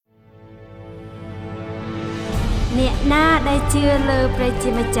អ្នកណាដែលជឿលើព្រះជា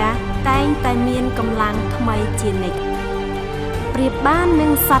ម្ចាស់តែងតែមានកម្លាំងថ្មីជានិច្ចប្រៀបបាននឹ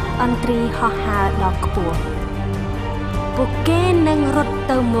ងសត្វអន្ត្រីហោះហើរដ៏ខ្ពស់ពួកគេនឹងរត់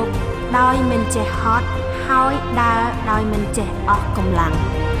ទៅមុខដោយមិនចេះហត់ហើយដើរដោយមិនចេះអស់កម្លាំង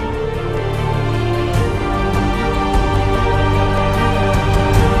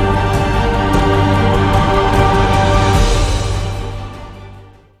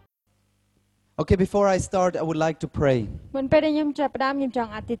Okay, before I start, I would like to pray.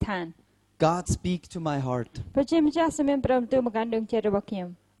 God, speak to my heart.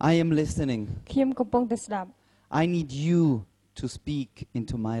 I am listening. I need you to speak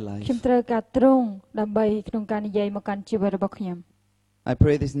into my life. I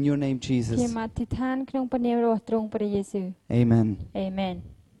pray this in your name, Jesus. Amen. Amen.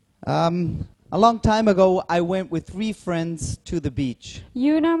 A long time ago, I went with 3 friends to the beach.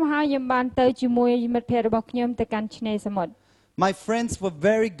 My friends were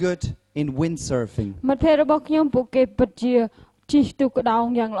very good in windsurfing.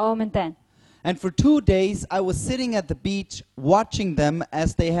 And for 2 days, I was sitting at the beach watching them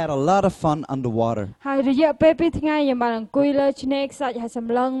as they had a lot of fun underwater.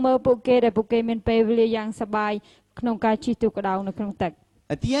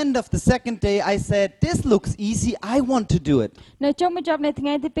 At the end of the second day, I said, this looks easy, I want to do it.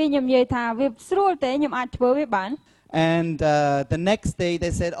 And the next day, they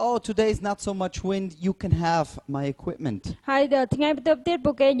said, oh, today is not so much wind, you can have my equipment.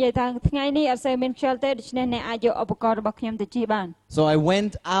 So I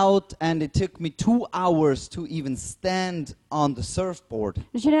went out and it took me 2 hours to even stand on the surfboard.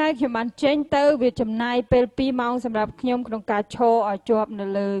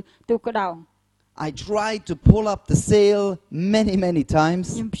 I tried to pull up the sail many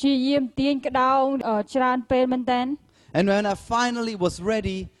times. And when I finally was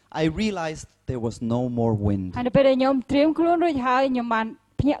ready, I realized there was no more wind.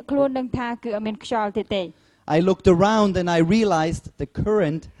 I looked around and I realized the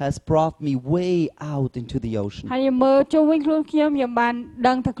current has brought me way out into the ocean.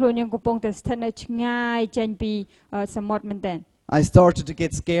 I started to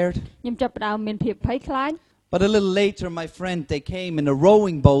get scared. But a little later, my friend, they came in a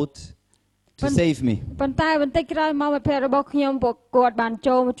rowing boat to save me. That's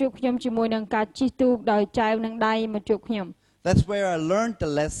where I learned the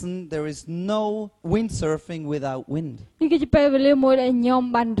lesson. There is no windsurfing without wind.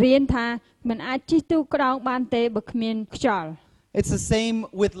 It's the same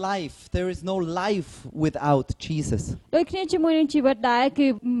with life. There is no life without Jesus.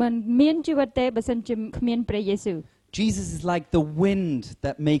 Jesus is like the wind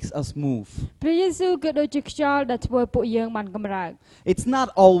that makes us move. It's not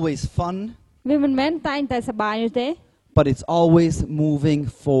always fun, but it's always moving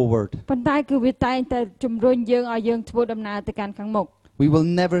forward. We will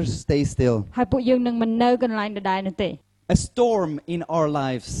never stay still. A storm in our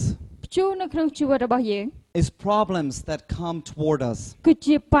lives is problems that come toward us.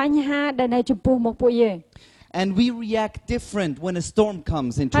 And we react different when a storm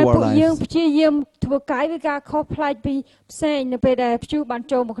comes into our lives.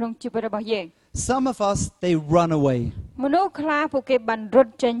 Some of us, they run away.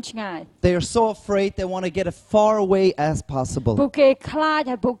 They are so afraid they want to get as far away as possible.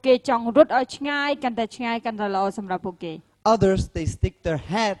 Others, they stick their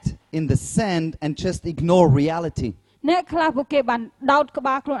head in the sand and just ignore reality. They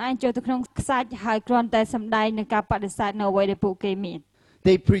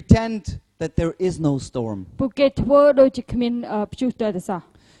pretend that there is no storm.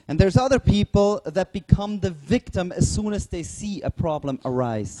 And there's other people that become the victim as soon as they see a problem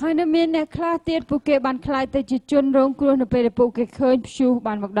arise.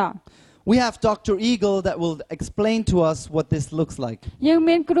 We have Dr. Eagle that will explain to us what this looks like.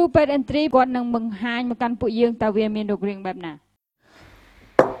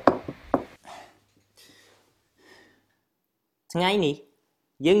 Ngày này,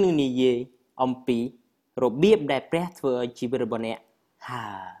យើងនឹងនិយាយអំពីរបៀបដែលព្រះធ្វើឲ្យជីវិតរបស់អ្នក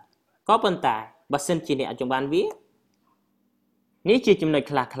ក៏ប៉ុន្តែបើសិនជាអ្នកចង់បានវានេះជាចំណុច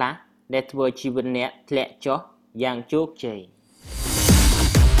ខ្លះៗដែលធ្វើឲ្យជីវិតអ្នកធ្លាក់ចុះយ៉ាងជោគជ័យ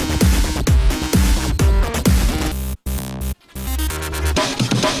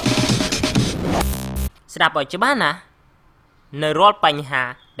ស្ដាប់ឲ្យច្បាស់ណានៅរាល់បញ្ហា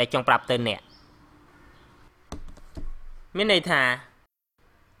ដែលចង់ប្រាប់ទៅអ្នកមានន័យថា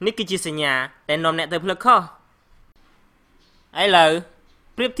នេះគឺជាសញ្ញាដែលនាំអ្នកទៅផ្លូវខុស ឥឡូវ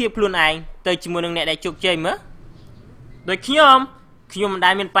ប្រៀបធៀបខ្លួនឯងទៅជាមួយនឹងអ្នកដែលជោគជ័យមើលដូចខ្ញុំមិនដែ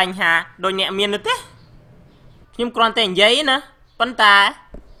លមានបញ្ហាដូចអ្នកមាននោះទេខ្ញុំគ្រាន់តែនិយាយណាប៉ុន្តែ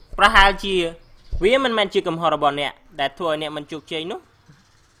ប្រហែលជាវាមិនមែនជាកំហុសរបស់អ្នកដែលធ្វើឲ្យអ្នកមិនជោគជ័យនោះ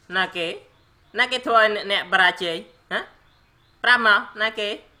ណាគេធ្វើឲ្យអ្នកបរាជ័យហ៎ប្រាប់មកណាគេ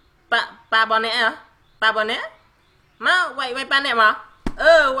ប៉ាបងអ្នកប៉ាបងអ្នកមកវាយប៉ាអ្នកមក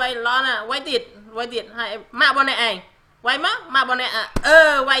វាយឡណាវាយទៀតហើយម៉ាក់បងអ្នកឯងវាយមកម៉ាក់បងអ្នក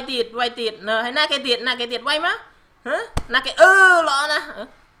វាយទៀតហើយណាគេទៀតវាយមកហ៎ណាគេល្អណាស់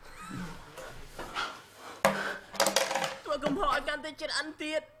ធ្វើកំហុសឲ្យកាន់តែចិត្តអាន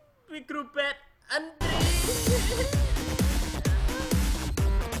ទៀតពីគ្រូពេទ្យអានត្រី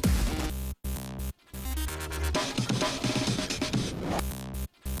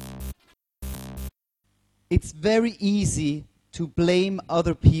It's very easy to blame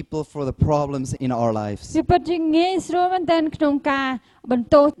other people for the problems in our lives. វាពិតជាងាយស្រួលមែនទែនក្នុងការបន្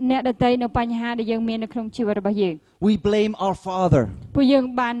ទោសអ្នកដទៃនៅបញ្ហាដែលយើងមាននៅក្នុងជីវិតរបស់យើង We blame our father. ពួកយើង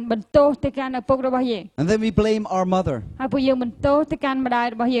បានបន្ទោសទៅកាន់ឪពុករបស់យើង And then we blame our mother. ហើយពួកយើងបន្ទោសទៅកាន់ម្ដាយ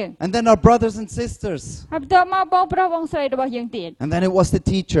របស់យើង And then our brothers and sisters. ហើយបន្ទាប់មកបងប្រុសបងស្រីរបស់យើងទៀត And then it was the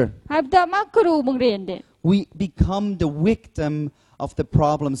teacher. ហើយបន្ទាប់មកគ្រូបង្រៀនទៀត We become the victim of the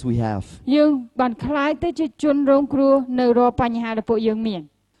problems we have. យើងបានខ្លាចទៅជាជនរងគ្រោះនៅរាល់បញ្ហាដែលពួកយើងមាន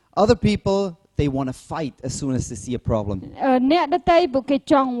Other people, they want to fight as soon as they see a problem. អ្នកដទៃពួកគេ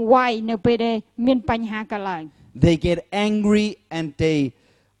ចង់វាយនៅពេលដែលមានបញ្ហាកើតឡើង They get angry and they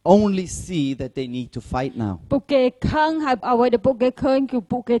only see that they need to fight now. ពួកគេខឹងហើយអ្វីដែលពួកគេឃើញគឺ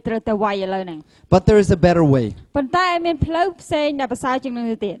ពួកគេត្រូវតែវាយឥឡូវហ្នឹង But there is a better way. ប៉ុន្តែមានផ្លូវផ្សេងដែលប្រសើរជាងនេះ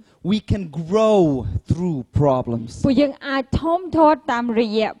ទៅទៀត We can grow through problems. ពួកយើងអាចធំធាត់តាមរ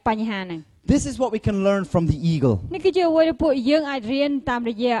យៈបញ្ហាហ្នឹង This is what we can learn from the eagle. នេះគឺជាអ្វីដែលពួកយើងអាចរៀនតាម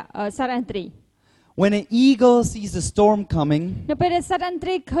រយៈសត្វអន្ទ្រី When an eagle sees a storm coming, នៅពេលដែលសត្វអន្ទ្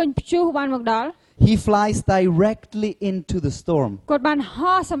រីឃើញព្យុះបានមកដល់ he flies directly into the storm. គាត់បាន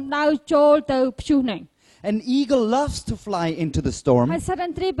ហោះសំដៅចូលទៅព្យុះហ្នឹង An eagle loves to fly into the storm. ហើយសត្វអ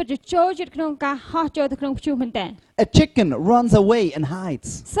ន្ទ្រីពិតជាចូលចិត្តក្នុងការហោះចូលទៅក្នុងព្យុះមែនតើ A chicken runs away and hides.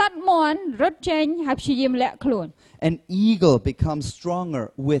 សត្វមាន់រត់ចេញហើយព្យាយាមលាក់ខ្លួន An eagle becomes stronger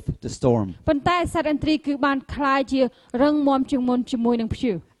with the storm. ប៉ុន្តែសត្វអន្ទ្រីគឺបានក្លាយជារឹងមាំជាងមុនជាមួយនឹងព្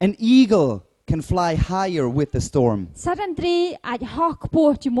យុះ An eagle can fly higher with the storm. សត្វអន្ទ្រីអាចហោះខ្ព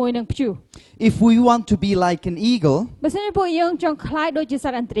ស់ជាមួយនឹងព្យុះ If we want to be like an eagle, បើសិនជាពួកយើងចង់ក្លាយដូចជាស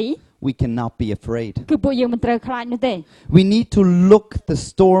ត្វអន្ទ្រី we cannot be afraid. គឺពួកយើងមិនត្រូវខ្លាចនោះទេ We need to look the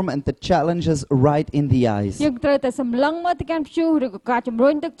storm and the challenges right in the eyes. យើងត្រូវតែសម្លឹងមើលទៅកាន់ព្យុះឬក៏ការជំរុ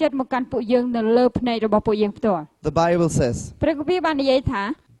ញទឹកចិត្តមកកាន់ពួកយើងនៅលើភ្នែករបស់ពួកយើងផ្ទាល់ The Bible says, ព្រះគម្ពីរបាននិយាយថា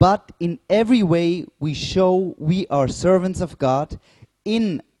but in every way we show we are servants of God in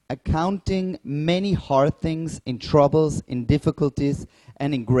accounting many hard things, in troubles, in difficulties, and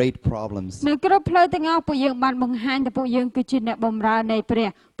in great problems. នៅគ្រប់ផ្លូវទាំងអស់ពួកយើងបានបង្ហាញថាពួកយើងគឺជាអ្នកបម្រើនៃព្រះ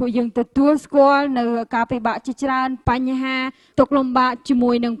ពួកយើងទទួលស្គាល់នៅការពិបាកជាច្រើនបញ្ហាទុក្ខលំបាកជា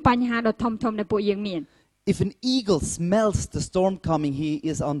មួយនឹងបញ្ហាដ៏ធំៗដែលពួកយើងមាន If an eagle smells the storm coming, he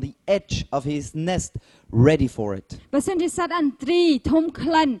is on the edge of his nest, ready for it. បើសិនជាសត្វអន្ទ្រីធំ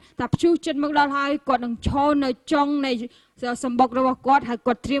ក្លិនតែព្យុះចិត្តមកដល់ហើយគាត់នឹងឈរនៅចុងនៃសម្បុករបស់គាត់ហើយ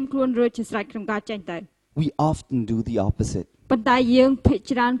គាត់ត្រៀមខ្លួនរួចជាស្រេចក្នុងការចេញទៅ We often do the opposite. ប៉ុន្តែយើងភាគ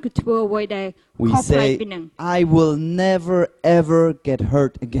ច្រើនគឺធ្វើអ្វីដែល We ខុសប្លែក say, ពីហ្នឹង I will never ever get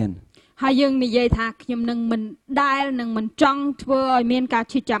hurt again. ហើយយើងនិយាយថាខ្ញុំនឹងមិនដែលនឹងមិនចង់ធ្វើឲ្យមានការ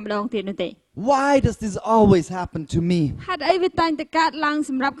ឈឺចាប់ម្ដងទៀតនោះទេ Why does this always happen to me? ហេតុអីវាតែងតែកើតឡើង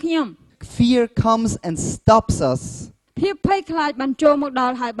សម្រាប់ខ្ញុំ Fear comes and stops us, ភាពភ័យខ្លាចបានចូលមកដ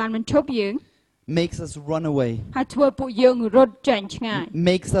ល់ហើយបានបញ្ឈប់យើង makes us run away, ហើយធ្វើពួកយើងរត់ចេញឆ្ងាយ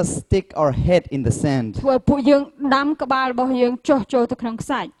makes us stick our head in the sand. ធ្វើពួកយើងដាំក្បាលរបស់យើងចុះចូលទៅក្នុងខ្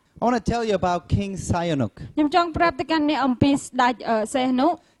សាច់ I want to tell you about King Sihanouk. ខ្ញុំចង់ប្រាប់ទៅកាន់អ្នកអំពីស្ដេចសេះនុ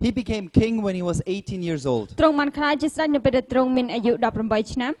He became king when he was 18 years old. ទ្រង់បានក្លាយជាស្ដេចនៅពេលដែលទ្រង់មានអាយុ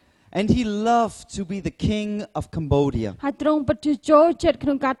18ឆ្នាំ And he loved to be the king of Cambodia. ហើយទ្រង់ពិតជាចូលចិត្តក្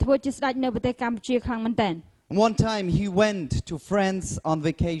នុងការធ្វើជាស្ដេចនៅប្រទេសកម្ពុជាខ្លាំងមែនទែន One time he went to France on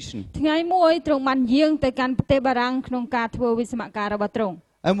vacation. ថ្ងៃមួយទ្រង់បានយាងទៅកាន់ប្រទេសបារាំងក្នុងការធ្វើវិស្សមការរបស់ទ្រង់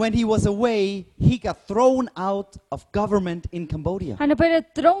And when he was away, he got thrown out of government in Cambodia. ហើយនៅពេលដែល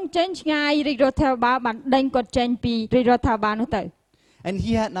ទ្រង់ចេញឆ្ងាយរាជរដ្ឋាភិបាលបានដេញគាត់ចេញពីរាជរដ្ឋាភិបាលនោះទៅ And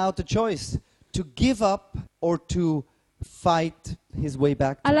he had now the choice to give up or to fight his way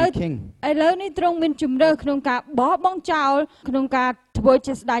back to be king. ឥឡូវនេះទ្រង់មានជំរឿក្នុងការបោះបង់ចោលក្នុងការធ្វើ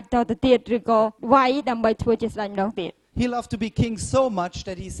ជាស្ដេចតទៅទៀតឬក៏វាយដើម្បីធ្វើជាស្ដេចម្ដងទៀត He loved to be king so much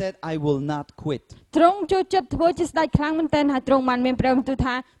that he said, I will not quit. ទ្រង់ចូលចិត្តធ្វើជាស្ដេចខ្លាំងមែនទែនហើយទ្រង់បានមានព្រះបន្ទូល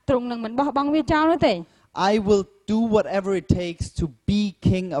ថាទ្រង់នឹងមិនបោះបង់វាចោលនោះទេ I will do whatever it takes to be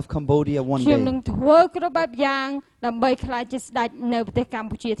king of Cambodia one ខ្ញុំនឹង day. ធ្វើគ្រប់បែបយ៉ាងដើម្បីក្លាយជាស្ដេចនៅប្រទេសកម្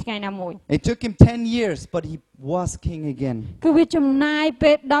ពុជាថ្ងៃណាមួយ It took him 10 years, but he was king again. គឺវាចំណាយ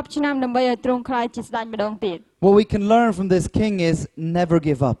ពេល10ឆ្នាំដើម្បីឲ្យទ្រង់ក្លាយជាស្ដេចម្ដងទៀត What we can learn from this king is never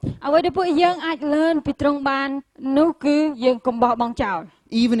give up. អ្វីដែលពួកយើងអាចលឺពីទ្រង់បាននោះគឺយើងកុំបោះបង់ចោល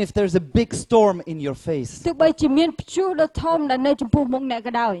Even if there's a big storm in your face. ទោះបីជាមានព្យុះដ៏ធំដែលនៅចំពោះមុខអ្នក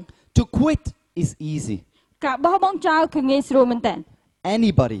ក៏ដោយ To quit is easy. ការបោះបង់ចោលគឺងាយស្រួលមែនតើ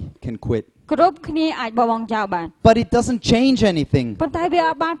Anybody can quit. គ្រប់គ្នាអាចបោះបង់ចោលបាន But it doesn't change anything. ប៉ុន្តែវា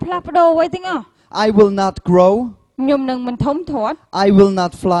អាចបានផ្លាស់ប្ដូរអ្វីទាំងអស់ I will not grow. ខ្ញុំនឹងមិនធំធាត់ I will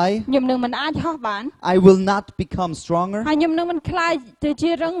not fly. ខ្ញុំនឹងមិនអាចហោះបាន I will not become stronger. ហើយខ្ញុំនឹងមិនខ្លាចទៅជា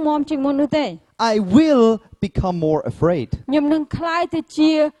រឹងមាំជាងមុននោះទេ I will become more afraid, ខ្ញុំនឹងខ្លាចទៅ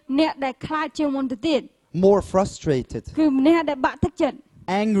ជាអ្នកដែលខ្លាចជាងមុនទៅទៀត more frustrated, គឺអ្នកដែលបាក់ទឹកចិត្ត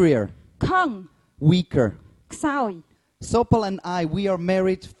angrier, ខឹង weaker. ខ្សោយ Sopal and I, we are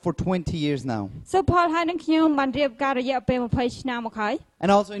married for 20 years now. សូផលហើយនឹងខ្ញុំបានរៀបការរយៈពេល20ឆ្នាំមកហើយ And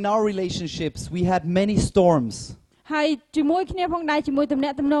also in our relationships, we had many storms. ហើយជាមួយគ្នាផងដែរជាមួយទំនា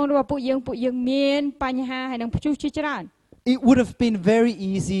ក់ទំនងរបស់ពួកយើងមានបញ្ហាហើយនឹងព្យុះជាច្រើន It would have been very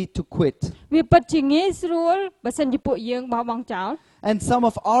easy to quit. វាពិតជាងាយស្រួលបើសិនជាពួកយើងបោះបង់ចោល And some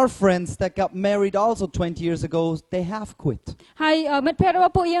of our friends that got married also 20 years ago, they have quit. ហើយមិត្តភ័ក្តិរប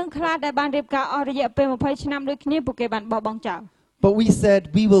ស់ពួកយើងខ្លះដែលបានរៀបការអស់រយៈពេល20ឆ្នាំដូចគ្នាពួកគេបានបោះបង់ចោល But we said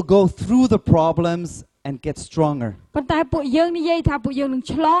we will go through the problems and get stronger. ប៉ុន្តែពួកយើងនិយាយថាពួកយើងនឹង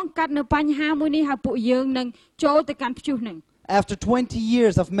ឆ្លងកាត់នៅបញ្ហាមួយនេះហើយពួកយើងនឹងចូលទៅកាន់ព្យុះនឹង After 20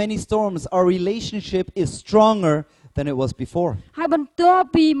 years of many storms, our relationship is stronger than it was before. ហើយបន្ទាប់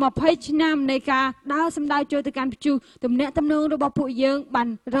ពី20ឆ្នាំនៃការដើរសម្ដៅចូលទៅកាន់ព្យុះទំនាក់ទំនងរបស់ពួកយើងបាន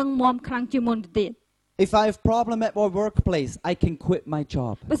រឹងមាំខ្លាំងជាងមុនទៅទៀត If I have problem at my workplace, I can quit my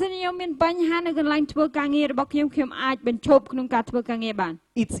job. បើសិនជាខ្ញុំមានបញ្ហានៅកន្លែងធ្វើការងាររបស់ខ្ញុំអាចបញ្ឈប់ក្នុងការធ្វើការងារបាន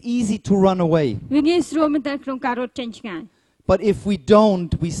It's easy to run away. វាងាយស្រួលមែនតើក្នុងការរត់ចេញឆ្ងាយ But if we don't,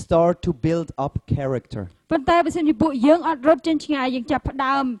 we start to build up character. ប៉ុន្តែបើសិនជាពួកយើងអត់រត់ចេញឆ្ងាយយើងចាប់ផ្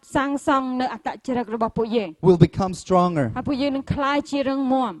ដើមសាងសង់នៅអត្តចរិតរបស់ពួកយើង We'll become stronger. ហើយពួកយើងនឹងក្លាយជារឹង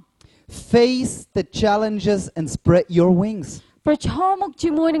មាំ Face the challenges and spread your wings. ប្រឈមមុខជា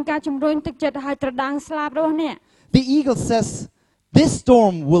មួយនឹងការជំរុញទឹកចិត្តឲ្យត្រដាងស្លាបរបស់អ្នក The eagle says, this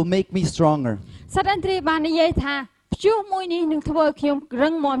storm will make me stronger. សត្វឥន្ទ្រីបាននិយាយថាព្យុះមួយនេះនឹងធ្វើឲ្យខ្ញុំរឹ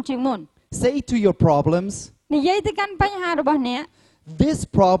ងមាំជាងមុន Say to your problems, និយាយទៅកាន់បញ្ហារបស់អ្នក this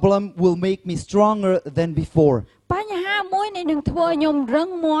problem will make me stronger than before. បញ្ហាមួយនេះនឹងធ្វើឲ្យខ្ញុំរឹង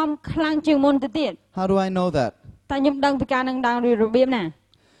មាំខ្លាំងជាងមុនទៅទៀត How do I know that? តែខ្ញុំដឹងពីការនឹងដើររបៀបណា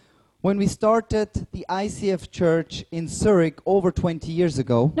When we started the ICF church in Zurich over 20 years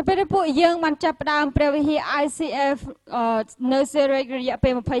ago, នៅពេលដែលពួកយើងបានចាប់ផ្ដើមព្រះវិហារ ICF នៅ Zurich រយៈពេ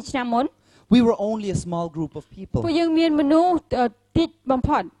ល20ឆ្នាំមុន we were only a small group of ពួក people. យើងមានមនុស្សតិចបំ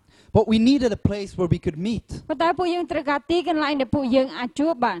ផុត But we needed a place where we could meet. ប៉ុន្តែពួកយើងត្រូវការទីកន្លែងដែលពួកយើងអាចជួ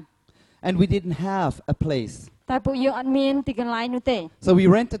បបាន And we didn't have a place. តែពួកយើងអត់មានទីកន្លែងនោះទេ So we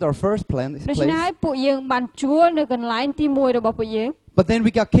rented our firstដូច្នេះហើយ place. ពួកយើងបានជួលនៅកន្លែងទី1របស់ពួកយើង But then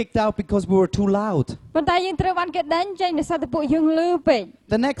we got kicked out because we were too loud. ប៉ុន្តែយើងត្រូវបានគេដេញចេញដោយសារតែពួកយើងលឺពេក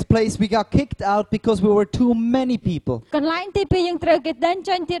The next place we got kicked out because we were too many people. កន្លែងទី2យើងត្រូវគេដេញ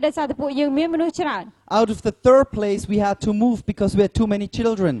ចេញទៀតដោយសារតែពួកយើងមានមនុស្សច្រើន Out of the third place we had to move because we had too many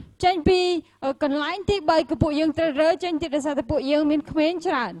children. ចេញពីកន្លែងទី3គឺពួកយើងត្រូវរើចេញទៀតដោយសារតែពួកយើងមានក្មេង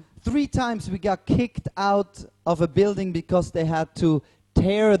ច្រើន 3 times we got kicked out of a building because they had to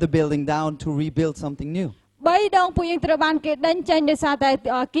tear the building down to rebuild something new. 3 ដងពួកយើងត្រូវបានគេដេញចេញដោយសារតែ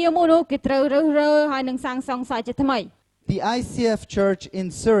អគារមួយនោះគេត្រូវរើហើយនឹងសាងសង់សាជាថ្មី The ICF church in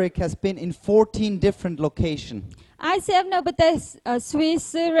Zurich has been in 14 different locations. ICF នៅប្រទេសស្វី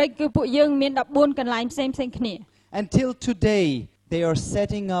ស Zurich គឺពួកយើងមាន14កន្លែងផ្សេងៗគ្នា Until today, they are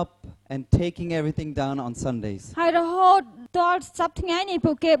setting up and taking everything down on Sundays. ហើយរហូតដល់សប្តាហ៍ថ្ងៃនេះ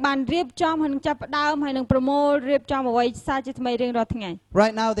ពួកគេបានរៀបចំហើយនឹងចាប់ផ្ដើមហើយនឹងប្រមូលរៀបចំអ្វីសាជាថ្មីរៀងរាល់ថ្ងៃ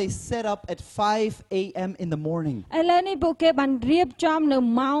Right now, they set up at 5 a.m. in the morning. ឥឡូវនេះពួកគេបានរៀបចំនៅ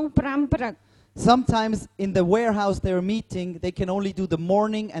ម៉ោង5ព្រឹក Sometimes in the warehouse they're meeting, they can only do the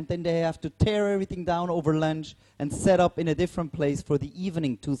morning and then they have to tear everything down over lunch and set up in a different place for the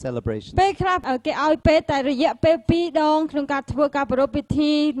evening 2 celebrations. ពេលខ្លះគេឲ្យពេលតែរយៈពេល2ដងក្នុងការធ្វើការប្រារព្ធពិ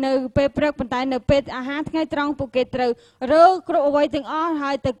ធីនៅពេលព្រឹកប៉ុន្តែនៅពេលអាហារថ្ងៃត្រង់ពួកគេត្រូវរើគ្រប់អ្វីទាំងអស់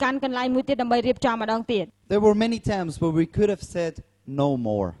ហើយទៅកាន់កន្លែងមួយទៀតដើម្បីរៀបចំម្ដងទៀត There were many times where we could have said no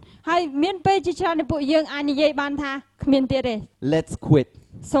more. ហើយមានពេលជាច្រើនដែលពួកយើងអាចនិយាយបានថាគ្មានទៀតទេ Let's quit.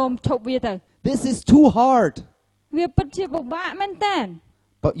 សូមឈប់វាទៅ This is too hard. វាពិតជាពិបាកមែនតើ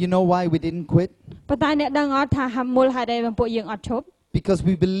But you know why we didn't quit? ប៉ុន្តែអ្នកដឹងអត់ថាមូលហេតុអីបានពួកយើងអត់ឈប់ Because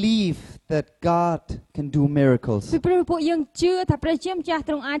we believe that God can do ពី miracles. ព្រោះពួកយើងជឿថាព្រះជាម្ចាស់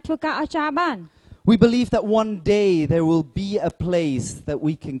ទ្រង់អាចធ្វើការអស្ចារ្យបាន We believe that one day there will be a place that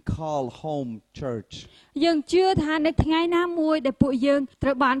we can call home church. យើងជឿថានៅថ្ងៃណាមួយដែលពួកយើងត្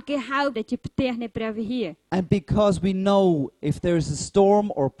រូវបានគេហៅដែលជាផ្ទះនៃព្រះវិហារ And because we know if there's a storm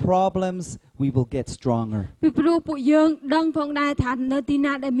or problems, we will get stronger. ពីព្រោះពួកយើងដឹងផងដែរថានៅទី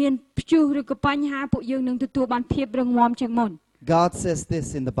ណាដែលមានព្យុះឬក៏បញ្ហាពួកយើងនឹងទទួលបានភាពរឹងមាំជាងមុន God says this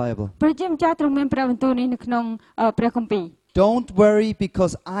in the Bible. ព្រះជាម្ចាស់ទ្រង់មានព្រះបន្ទូលនេះនៅក្នុងព្រះគម្ពីរ Don't worry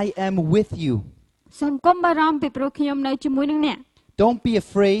because I am with you. សូមកុំបារម្ភពីព្រោះខ្ញុំនៅជាមួយនឹងអ្នក Don't be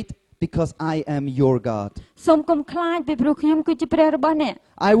afraid because I am your God. សូមកុំខ្លាចពីព្រោះខ្ញុំគឺជាព្រះរបស់អ្នក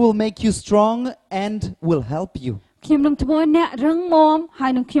I will make you strong and will help you. ខ្ញុំនឹងធ្វើអ្នករឹងមាំហើ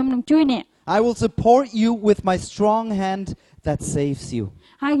យនឹងខ្ញុំនឹងជួយអ្នក I will support you with my strong hand that saves you.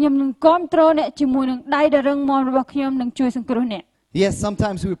 ហើយខ្ញុំនឹងគ្រប់គ្រងអ្នកជាមួយនឹងដៃដ៏រឹងមាំរបស់ខ្ញុំនឹងជួយសង្គ្រោះអ្នក Yes,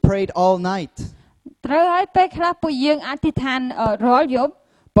 sometimes we prayed all night, ត្រូវហើយពេលខ្លះពួកយើងអធិដ្ឋានរាល់យប់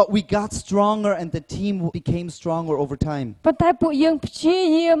but we got stronger and the team became stronger over time. ប៉ុន្តែពួកយើងព្យា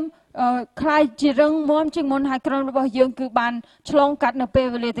យាមខ្លាយជារឹងមាំជាងមុនហើយក្រុមរបស់យើងគឺបានឆ្លងកាត់នៅពេល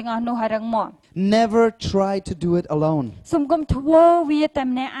វេលាទាំងអស់នោះហើយរឹងមាំ Never try to do it alone. សូមកុំធ្វើវាតែ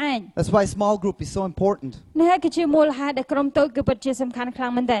ម្នាក់ឯង That's why small group is so important. នេះហើយគឺជាមូលហេតុដែលក្រុមតូចគឺពិតជាសំខាន់ខ្លាំ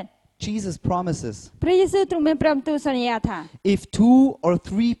ងមែនទែន Jesus promises, ព្រះយេស៊ូវទ្រង់មានព្រះបន្ទូលសន្យាថា if 2 or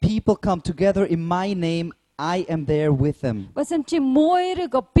 3 people come together in my name, I am there with them. បើសិនជាមួយឬ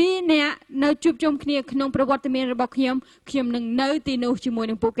ក៏ពីរនាក់នៅជួបជុំគ្នាក្នុងប្រវត្តិមានរបស់ខ្ញុំនឹងនៅទីនោះជាមួយ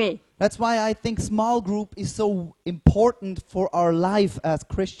នឹងពួកគេ That's why I think small group is so important for our life as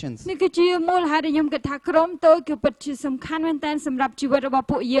Christians. នេះគឺជាមូលហេតុដែលខ្ញុំគិតថាក្រុមតូចគឺពិតជាសំខាន់មែនទែនសម្រាប់ជីវិតរបស់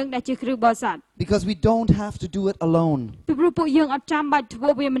ពួកយើងដែលជាគ្រីស្ទបរិស័ទ Because we don't have to do it alone. ពីព្រោះពួកយើងអត់ចាំបាច់ធ្វើ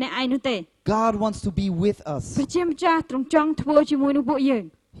វាម្នាក់ឯងនោះទេ God wants to be with us. ព្រះជាម្ចាស់ទ្រង់ចង់ធ្វើជាមួយនឹងពួកយើង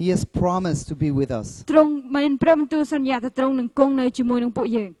He has promised to be with us. ទ្រង់មានព្រះបន្ទូលសន្យាថាទ្រង់នឹងគង់នៅជាមួយនឹងពួក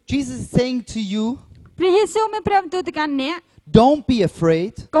យើង Jesus is saying to you, ព្រះយេស៊ូវមានព្រះបន្ទូលទៅកាន់អ្នក don't be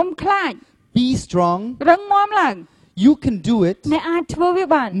afraid, កុំខ្លាច be strong, រឹងមាំឡើង you can do it, អ្នកអាចធ្វើវា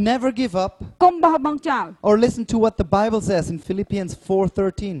បាន never give up. កុំបោះបង់ចោល Or listen to what the Bible says in Philippians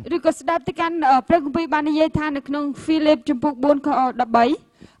 4:13. ឬក៏ស្ដាប់ទៅកាន់ព្រះគម្ពីរបាននិយាយថានៅក្នុងហ្វីលីបចំពុក4ខ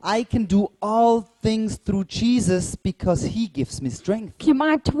13 I can do all things through Jesus because he gives me strength. ខ្ញុំ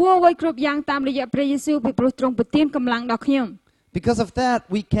អាចធ្វើអ្វីគ្រប់យ៉ាងតាមរយៈព្រះយេស៊ូវពីព្រោះទ្រង់ប្រទានកម្លាំងដល់ខ្ញុំ Because of that,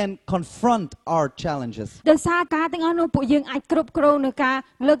 we can confront our challenges. ដោយសារការទាំងអស់នោះពួកយើងអាចគ្រប់គ្រងនឹងការ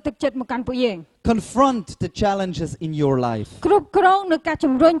លើកទឹកចិត្តមកកាន់ពួកយើង Confront the challenges in your life. គ្រប់គ្រងនឹងការ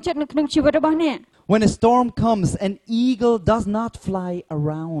ជំរុញចិត្តនៅក្នុងជីវិតរបស់អ្នក When a storm comes, an eagle does not fly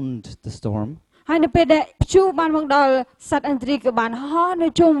around the storm. ហើយនៅពេលដែលព្យុះបានមកដល់សត្វឥន្ទ្រីក៏បានហោះនៅ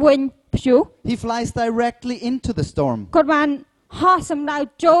ជុំវិញព្យុះ He flies directly into the storm. គាត់បានហោះសម្ដៅ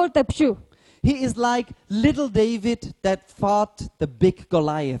ចូលទៅព្យុះ He is like little David that fought the big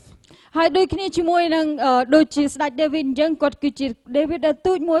Goliath. ហើយដូចគ្នាជាមួយនឹងដូចជាស្ដេចដេវីតអញ្ចឹងគាត់គឺជាដេវីតដែល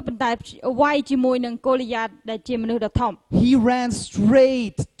ទូចមួយប៉ុន្តែវាយជាមួយនឹងកូលីយ៉ាតដែលជាមនុស្សដ៏ធំ He ran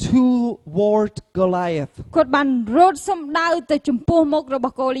straight toward Goliath. គាត់បានរត់សម្ដៅទៅចំពោះមុខរប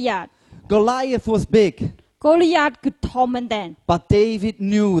ស់កូលីយ៉ាត Goliath was big, កូលីយ៉ាតគឺធំមែនតើ but David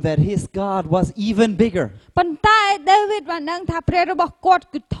knew that his God was even bigger. ប៉ុន្តែដេវីតបានដឹងថាព្រះរបស់គាត់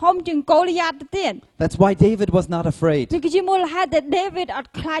គឺធំជាងកូលីយ៉ាតទៅទៀត That's why David was not afraid. នេះគឺជាមូលហេតុដែលដេវីតអត់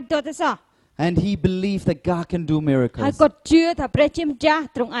ខ្លាចទាល់តែសោះ And he believed that God can do ហើយ miracles. គាត់ជឿថាព្រះជាម្ចាស់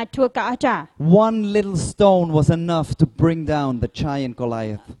ទ្រង់អាចធ្វើការអស្ចារ្យ One little stone was enough to bring down the giant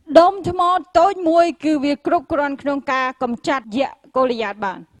Goliath. ដុំថ្មតូចមួយគឺវាគ្រប់គ្រាន់ក្នុងការកម្ចាត់យក្សកូលីយ៉ាត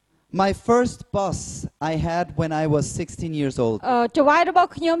បាន My first boss I had when I was 16 years old. ចៅហ្វាយរបស់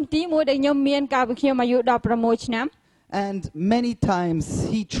ខ្ញុំទីមួយដែលខ្ញុំមានកាលពីខ្ញុំអាយុ16ឆ្នាំ And many times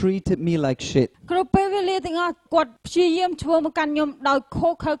he treated me like shit. គ្រប់ពេលវេលាទាំងអស់គាត់ព្យាយាមធ្វើមកកាន់ខ្ញុំដោយខូ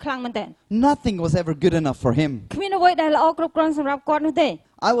ខើខ្លាំងមែនទែន Nothing was ever good enough for him. គ្មានអ្វីដែលល្អគ្រប់គ្រាន់សម្រាប់គាត់នោះទេ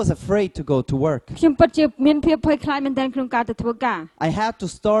I was afraid to go to work. ខ្ញុំពិតជាមានភាពភ័យខ្លាចមែនទែនក្នុងការទៅធ្វើការ I had to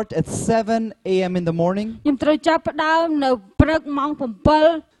start at 7 a.m. in the morning ខ្ញុំត្រូវចាប់ផ្ដើមនៅព្រឹកម៉ោង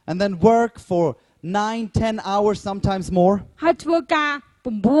7 and then work for 9-10 hours, sometimes more. ហើយធ្វើការ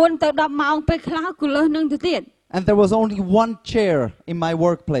9ទៅ10ម៉ោងពេលខ្លះគឺលើសនឹងទៅទៀត And there was only one chair in my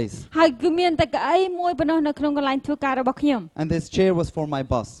workplace. ហើយគឺមានតែកៅអីមួយប៉ុណ្ណោះនៅក្នុងកន្លែងធ្វើការរបស់ខ្ញុំ And this chair was for my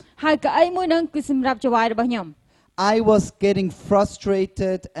boss. ហើយកៅអីមួយហ្នឹងគឺសម្រាប់ចៅហ្វាយរបស់ខ្ញុំ I was getting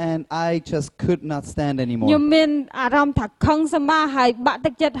frustrated and I just could not stand ខ្ញុំ anymore. មានអារម្មណ៍ថាខឹងសម្បាហើយបាក់ទឹ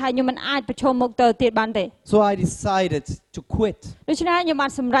កចិត្តហើយខ្ញុំមិនអាចប្រឈមមុខទៅទៀតបានទេ So I decided to quit. ដូច្នេះខ្ញុំបា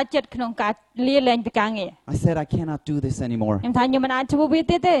នសម្រេចចិត្តក្នុងការលាលែងពីការងារ I said I cannot do this anymore. ខ្ញុំថាខ្ញុំមិនអាចធ្វើវា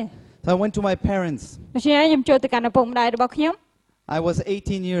ទៀតទេ So I went to my parents. ដូច្នេះខ្ញុំចូលទៅកាន់ឪពុកម្ដាយរបស់ខ្ញុំ I was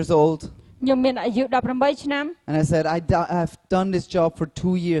 18 years old, ខ្ញុំមានអាយុ18ឆ្នាំ and I said, I've done this job for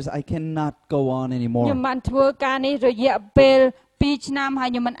 2 years. I cannot go on ខ្ញុំ anymore. បានធ្វើការនេះរយៈពេល2ឆ្នាំហើយ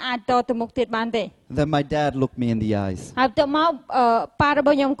ខ្ញុំមិនអាចតទៅមុខទៀតបានទេ Then my dad looked me in the eyes. ហើយទៅមកប៉ារប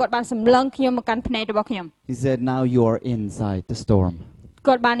ស់ខ្ញុំគាត់បានសម្លឹងខ្ញុំមកកាន់ភ្នែករបស់ខ្ញុំ He said, now you are inside the storm.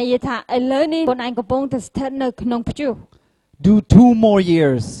 គាត់បាននិយាយថាឥឡូវនេះខ្លួនឯងកំពុងតែស្ថិតនៅក្នុងព្យុះ Do 2 more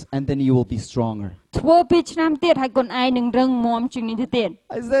years, and then you will be stronger. ធ្វើ2ឆ្នាំទៀតហើយខ្លួនឯងនឹងរឹងមាំជាងនេះទៅទៀត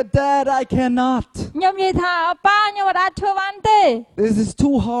I said, Dad, I cannot. ខ្ញុំនិយាយថាប៉ាខ្ញុំមិនអាចធ្វើបានទេ This is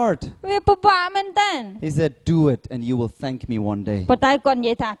too hard. វាពិបាកមែនតើ He said, do it, and you will thank me one day. ប៉ុន្តែគាត់និ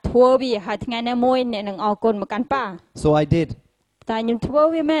យាយថាធ្វើវាហើយថ្ងៃណាមួយអ្នកនឹងអរគុណមកកាន់ប៉ា So I did. តែខ្ញុំធ្វើ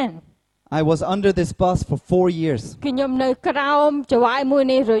វាមែន I was under this bus for 4 years. គឺខ្ញុំនៅក្រោមចង្វាយមួយ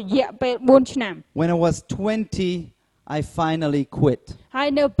នេះរយៈពេល4ឆ្នាំ When I was 20, I finally quit. ហើយ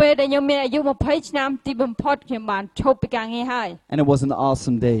នៅពេលដែលខ្ញុំមានអាយុ20ឆ្នាំទីបំផុតខ្ញុំបានឈប់ពីការងារហើយ And it was an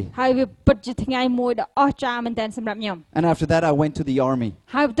awesome day. ហើយវាពិតជាថ្ងៃមួយដ៏អស្ចារ្យមែនទែនសម្រាប់ខ្ញុំ And after that, I went to the army.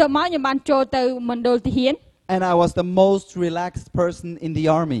 ហើយបន្ទាប់មកខ្ញុំបានចូលទៅមណ្ឌលទាហាន And I was the most relaxed person in the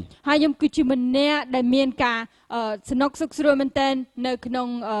army. ហើយខ្ញុំគឺជាម្នាក់ដែលមានការសនុកសុខស្រួលមែនទែននៅក្នុង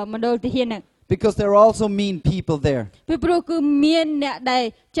មណ្ឌលទាហានហ្នឹង Because there are also mean people there. ពីព្រោះគឺមានអ្នកដែល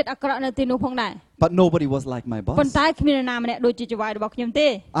ចិត្តអាក្រក់នៅទីនោះផងដែរ But nobody was like my ប៉ុន្ boss. តែគ្មាននរណាម្នាក់ដូចជាចង្វាយរបស់ខ្ញុំទេ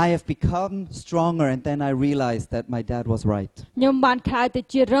I have become stronger, and then I realized that my dad was right. ខ្ញុំបានខ្លាយទៅ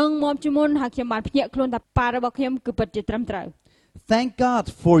ជារឹងមាំជាងមុនហើយខ្ញុំបានភ្ញាក់ខ្លួនថាប៉ារបស់ខ្ញុំគឺពិតជាត្រឹមត្រូវ Thank God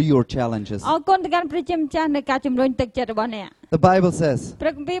for your challenges. អរគុណទៅកាន់ព្រះជាម្ចាស់នៃការជំរុញទឹកចិត្តរបស់អ្នក The Bible says, ព្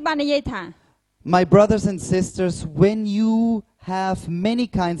រះគម្ពីរបាននិយាយថា my brothers and sisters, when you have many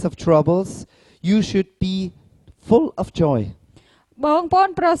kinds of troubles, you should be full of joy. បងប្អូន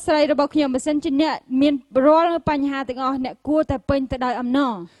ប្រុសស្រីរបស់ខ្ញុំបើសិនជាអ្នកមានរាល់បញ្ហាទាំងអស់អ្នកគួរតែពេញទៅដោយអំណ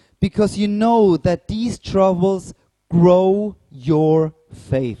រ Because you know that these troubles grow your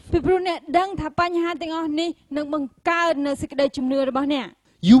faith. ពីព្រោះអ្នកដឹងថាបញ្ហាទាំងអស់នេះនឹងបង្កើតនៅសេចក្តីជំនឿរបស់អ្នក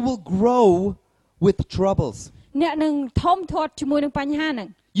You will grow with troubles. អ្នកនឹងធំធាត់ជាមួយនឹងបញ្ហាហ្នឹង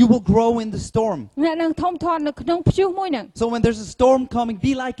You will grow in the storm. អ្នកនឹងធំធាត់នៅក្នុងព្យុះមួយហ្នឹង So when there's a storm coming,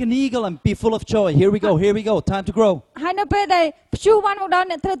 be like an eagle and be full of joy. Here we go, time to grow. ហើយនៅពេលដែលព្យុះបានមកដល់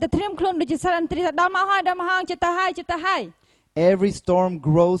អ្នកត្រូវតែត្រៀមខ្លួនដូចជាសត្វអន្ត្រីថាដល់មកហើយចិត្តទៅហើយ Every storm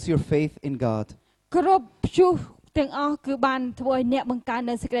grows your faith in God. គ្រប់ព្យុះទាំងអស់គឺបានធ្វើឲ្យអ្នកបង្កើន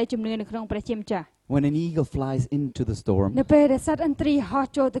នៅសេចក្តីជំនឿនៅក្នុងព្រះជាម្ចាស់ When an eagle flies into the storm, នៅពេលដែលសត្វអន្ត្រីហោះ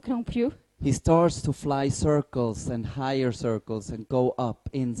ចូលទៅក្នុងព្យុះ he starts to fly circles and higher circles and go up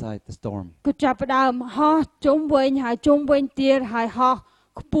inside the storm. គឺចាប់ផ្ដើមហោះជុំវិញហើយជុំវិញទៀតហើយហោះ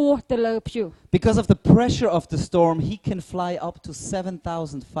ខ្ពស់ទៅលើព្យុះ Because of the pressure of the storm, he can fly up to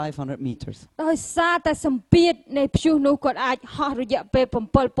 7,500 meters. ដោយសារតែសម្ពាធនៃព្យុះនោះគាត់អាចហោះរយៈពេល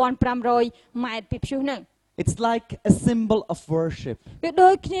7,500ម៉ែត្រពីព្យុះហ្នឹង It's like a symbol of worship. វាដូ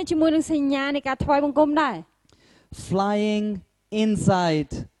ចគ្នាជាមួយនឹងសញ្ញានៃការថ្វាយបង្គំដែរ Flying inside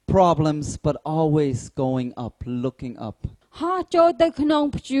problems, but always going up, looking up. ហោះចូលទៅក្នុង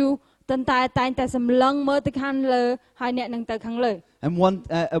ព្យុះតែងតែសម្លឹងមើលទៅខាងលើហើយអ្នកនឹងទៅខាងលើ And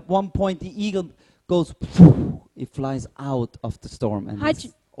at one point, the eagle goes, it flies out of the storm and ហើយ it's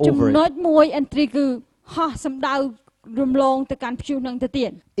ចំណ over ុ it. ចមួយអន្ត្រីគឺហោះសម្ដៅរំលងទៅកាន់ព្យុះនឹងទៅទៀ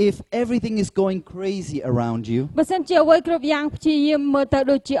ត If everything is going crazy around you, បើសិនជាអ្វីគ្រប់យ៉ាងព្យាយាមមើលទៅ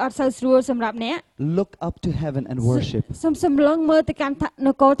ដូចជាអត់សូវស្រួលសម្រាប់អ្នក look up to heaven and worship. សូមសម្លឹងមើលទៅកាន់ន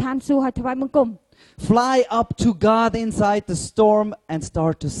គរឋានសួគ៌ហើយថ្វាយបង្គំ Fly up to God inside the storm and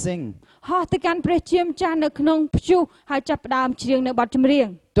start to sing. ហោះទៅកាន់ព្រះជាម្ចាស់នៅក្នុងព្យុះហើយចាប់ផ្ដើមច្រៀងនៅបទចម្រៀង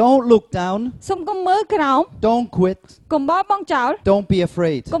Don't look down. សូមកុំមើលក្រោម Don't quit. កុំបោះបង់ចោល Don't be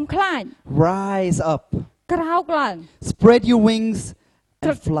afraid. កុំខ្លាច Rise up. ក្រោកឡើង Spread your wings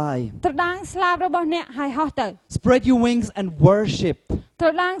and fly. ត្រដាងស្លាបរបស់អ្នកហើយហោះទៅ Spread your wings and worship ត្រ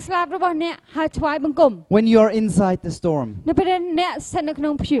ដាងស្លាបរបស់អ្នកហើយថ្វាយបង្គំ when you are inside the storm. នៅពេលដែលអ្នកស្ថិតនៅក្នុ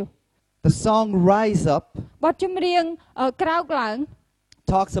ងព្យុះ The song Rise Up បទចម្រៀងក្រោកឡើង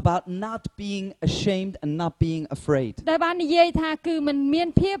talks about not being ashamed and not being afraid. ដែលបាននិយាយថាគឺมันមាន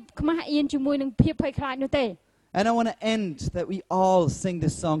ភាពខ្មាស់អៀនជាមួយនឹងភាពភ័យខ្លាចនោះទេ And I want to end that we all sing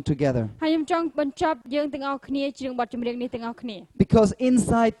this song together. ហើយខ្ញុំចង់បញ្ចប់យើងទាំងអស់គ្នាច្រៀងបទចម្រៀងនេះទាំងអស់គ្នា Because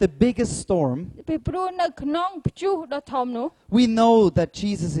inside the biggest storm, ពីព្រោះនៅក្នុងព្យុះដ៏ធំនោះ we know that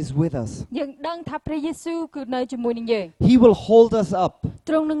Jesus is with us. យើងដឹងថាព្រះយេស៊ូវគឺនៅជាមួយនឹងយើង He will hold us up,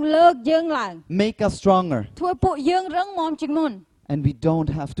 ទ្រង់នឹងលើកយើងឡើង make us stronger, ធ្វើពួកយើងរឹងមាំជាងមុន and we don't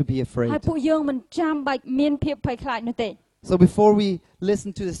have to be ហើយ afraid. ពួកយើងមិនចាំបាច់មានភាពភ័យខ្លាចនោះទេ So before we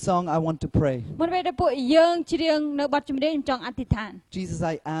listen to the song, I want to pray. មុនពេលដែលពួកយើងច្រៀងនៅបទចម្រៀងខ្ញុំចង់អធិដ្ឋាន Jesus,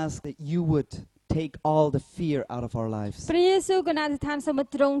 I ask that you would take all the fear out of our lives. ព្រះយេស៊ូវក៏អធិដ្ឋានសូមឲ្យ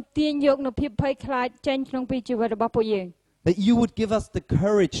ទ្រង់ទាញយកនូវភាពភ័យខ្លាចចេញក្នុងពីជីវិតរបស់ពួកយើង that you would give us the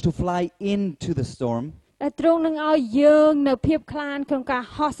courage to fly into the storm, ដែលទ្រង់នឹងឲ្យយើងនៅភាពខ្លានក្នុងការ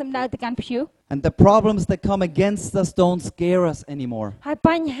ហោះសម្ដៅទៅកាន់ព្យុះ and the problems that come against us don't scare us anymore. ហើយ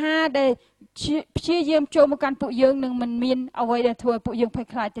បញ្ហាដែលព្យាយាមចូលមកកាន់ពួកយើងនឹងមិនមានអ្វីដែលធ្វើឲ្យពួកយើងភ័យ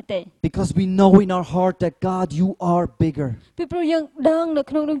ខ្លាចទៅទេ Because we know in our heart that God, you are bigger. ពីព្រោះយើងដឹងនៅ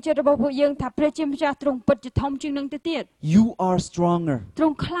ក្នុងដួងចិត្តរបស់ពួកយើងថាព្រះជាម្ចាស់ទ្រង់ពិតជាធំជាងនឹងទៅទៀត You are stronger, ទ្រ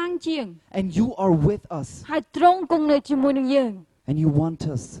ង់ខ្លាំងជាង and you are with us, ហើយទ្រង់គង់នៅជាមួយនឹងយើង and you want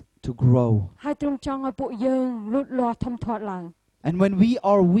us to grow. ហើយទ្រង់ចង់ឲ្យពួកយើងលូតលាស់ធំធាត់ឡើង And when we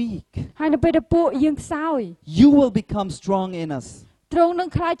are weak, ហើយនៅពេលដែលពួកយើងខ្សោយ you will become strong in us. ទ្រង់នឹង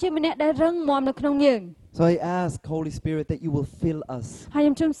ខ្លាចជាម្នាក់ដែលរឹងមាំនៅក្នុងយើង So I ask, Holy Spirit, that you will fill us, ហើយខ្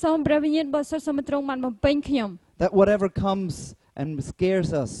ញុំសូមសូមព្រះវិញ្ញាណបរិសុទ្ធសូមទ្រង់បានបំពេញខ្ញុំ that whatever comes and scares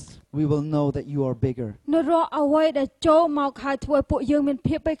us, we will know that you are bigger. នៅរាល់អ្វីដែលចូលមកហើយធ្វើឲ្យពួកយើងមាន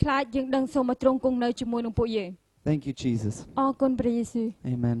ភាពភ័យខ្លាចយើងដឹងសូមឲ្យទ្រង់គង់នៅជាមួយនឹងពួកយើង Thank you, Jesus. អរគុណព្រះយេស៊ូវ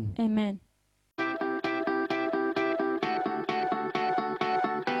Amen. Amen